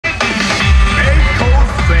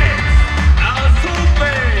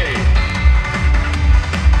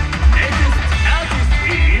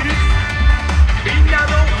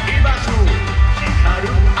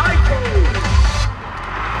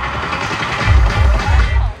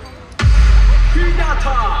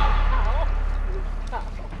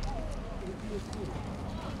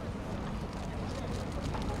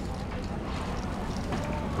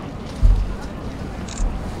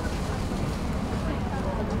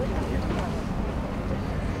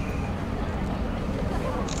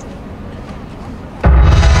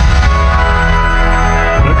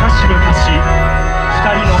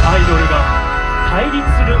対立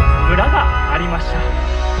する村がありました。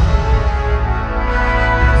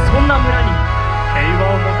そんな村に平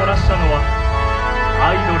和をもたらしたのは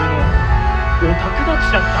アイドルのオタクた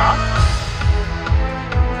ちだった。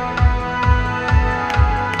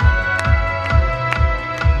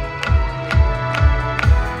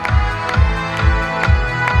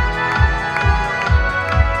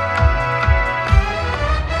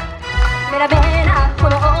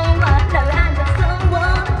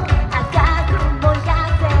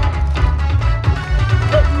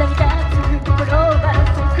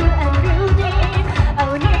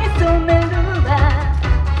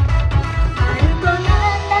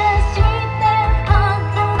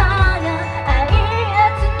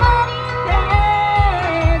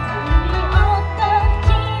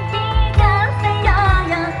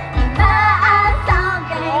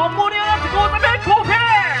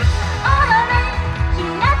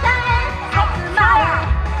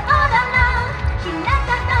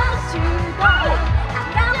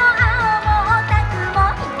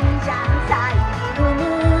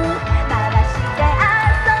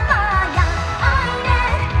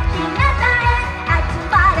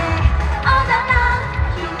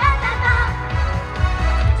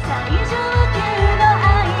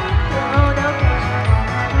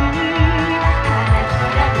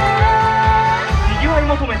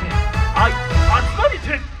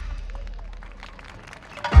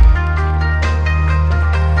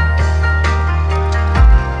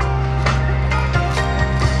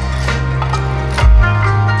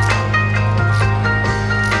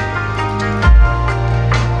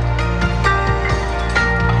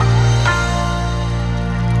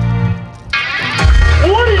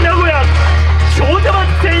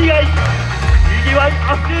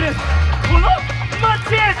あふれるこの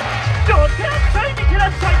街へどってらっしゃい見てら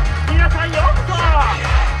っしゃい、皆さんようこそ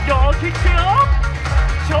よく来てよ。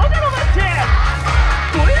少女の街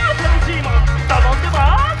どれが楽しいもん頼んでば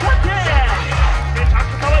ーかってめちゃ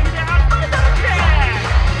くちゃ可愛いで集まれたらきれ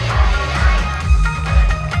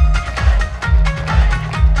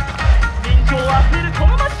人情あふれるこ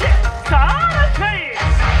の街へさあらっしゃい。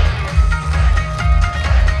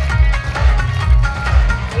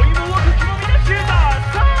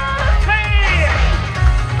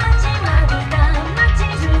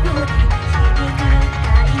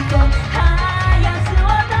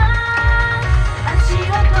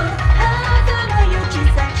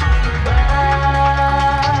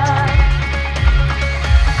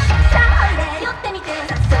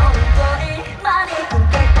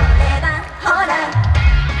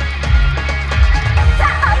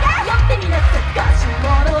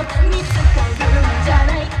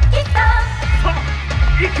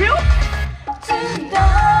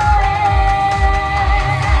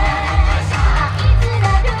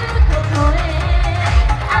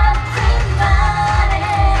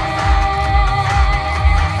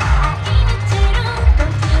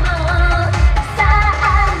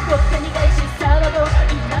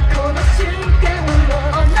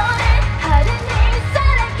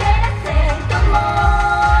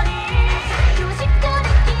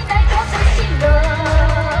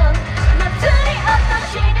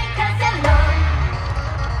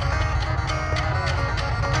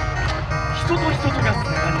人と人とがつ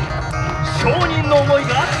ながり商人の思いが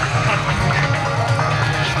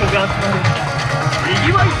人が集まるに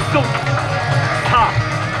ぎわい一族。さ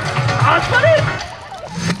あ集まれ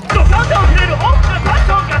ドカンとあふれる大きなパッ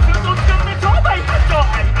ションがスートをつかんで商売繁盛。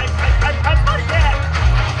はい集まりて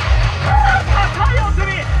高いお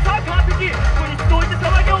組さあ川崎ここに人を置いて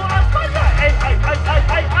騒ぎを集まりだ。集ま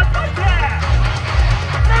りてレ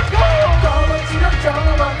ッツゴー。友達の情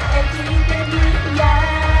を駅で見やいや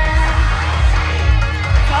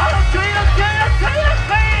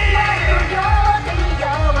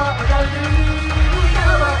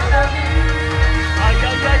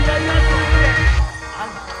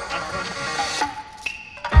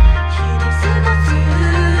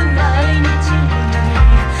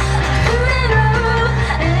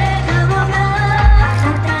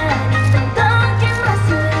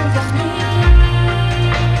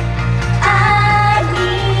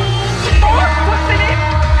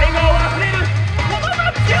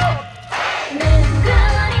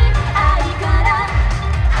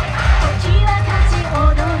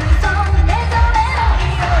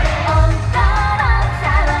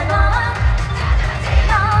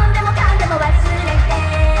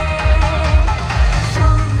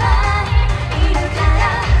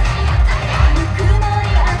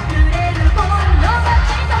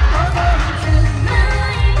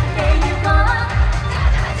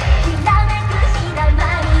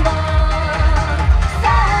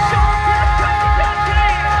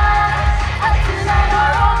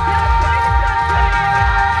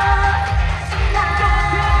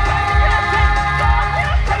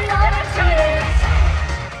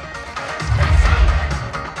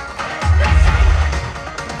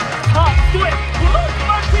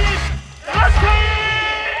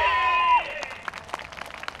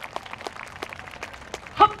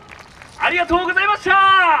りがとうございまし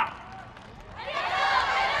た。